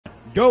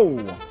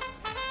go.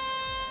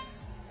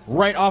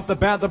 Right off the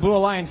bat, the Blue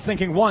Alliance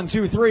sinking 1,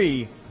 2,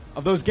 3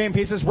 of those game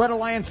pieces. Red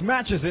Alliance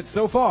matches it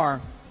so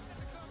far.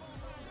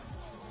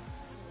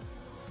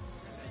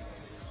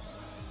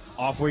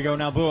 Off we go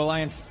now, Blue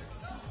Alliance.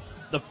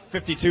 The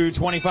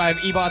 5225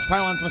 E-Bots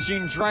Pylons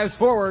machine drives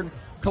forward,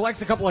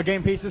 collects a couple of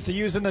game pieces to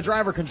use in the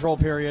driver control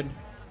period.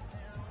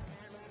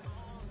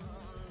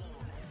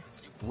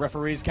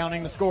 Referees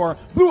counting the score.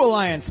 Blue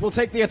Alliance will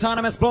take the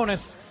autonomous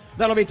bonus.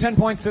 That'll be 10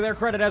 points to their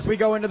credit as we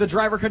go into the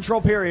driver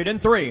control period in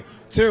 3,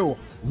 2,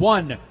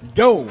 1,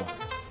 go.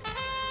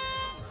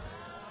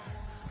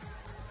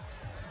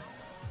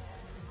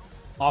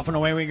 Off and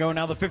away we go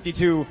now, the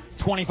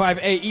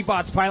 5225A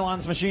E-Bots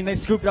Pylons machine. They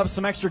scooped up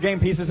some extra game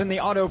pieces in the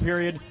auto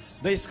period.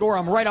 They score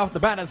them right off the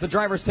bat as the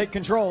drivers take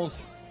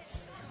controls.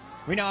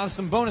 We now have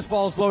some bonus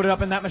balls loaded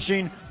up in that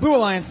machine. Blue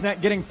Alliance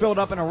net getting filled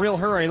up in a real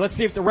hurry. Let's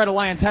see if the Red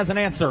Alliance has an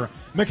answer.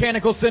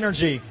 Mechanical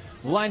Synergy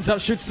lines up,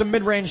 shoots some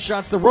mid-range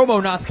shots. The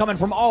Robonauts coming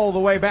from all the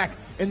way back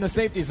in the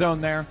safety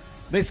zone there.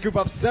 They scoop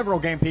up several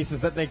game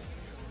pieces that they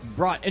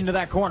brought into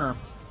that corner.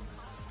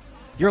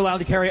 You're allowed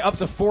to carry up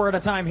to 4 at a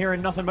time here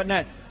in Nothing But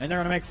Net, and they're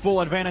going to make full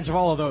advantage of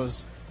all of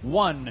those.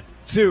 1,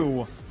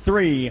 2,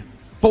 3,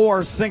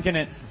 4, sinking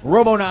it.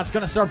 Robonauts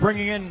going to start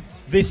bringing in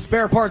the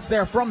spare parts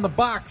there from the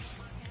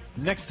box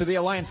next to the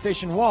Alliance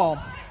Station wall.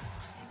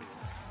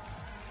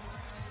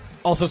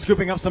 Also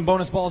scooping up some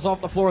bonus balls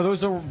off the floor.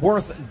 Those are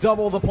worth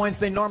double the points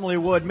they normally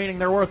would, meaning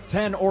they're worth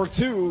 10 or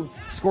 2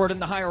 scored in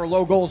the high or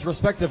low goals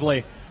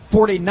respectively.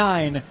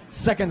 49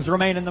 seconds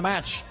remain in the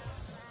match.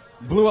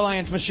 Blue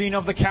Alliance machine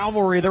of the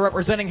Cavalry, they're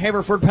representing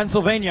Haverford,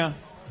 Pennsylvania.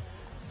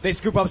 They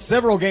scoop up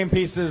several game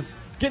pieces,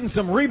 getting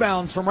some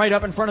rebounds from right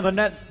up in front of the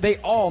net. They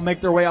all make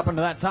their way up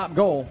into that top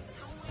goal.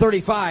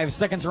 35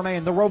 seconds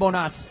remain. The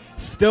Robonauts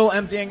still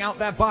emptying out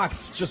that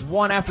box, just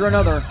one after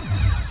another.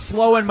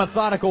 Slow and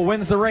methodical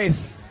wins the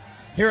race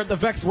here at the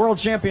VEX World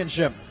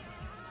Championship.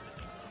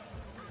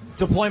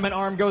 Deployment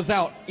arm goes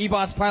out.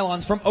 E-Bots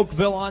Pylons from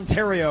Oakville,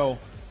 Ontario,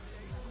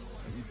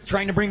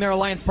 trying to bring their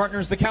Alliance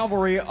partners, the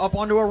Cavalry, up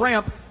onto a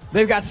ramp.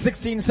 They've got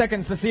 16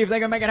 seconds to see if they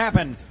can make it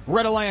happen.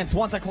 Red Alliance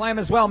wants to climb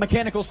as well.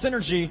 Mechanical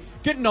Synergy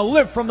getting a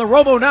lift from the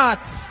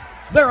Robonauts.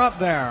 They're up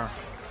there.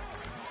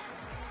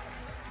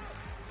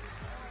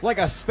 Like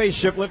a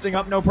spaceship lifting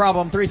up, no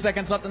problem. 3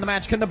 seconds left in the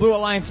match. Can the Blue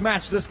Alliance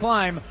match this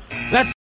climb? That's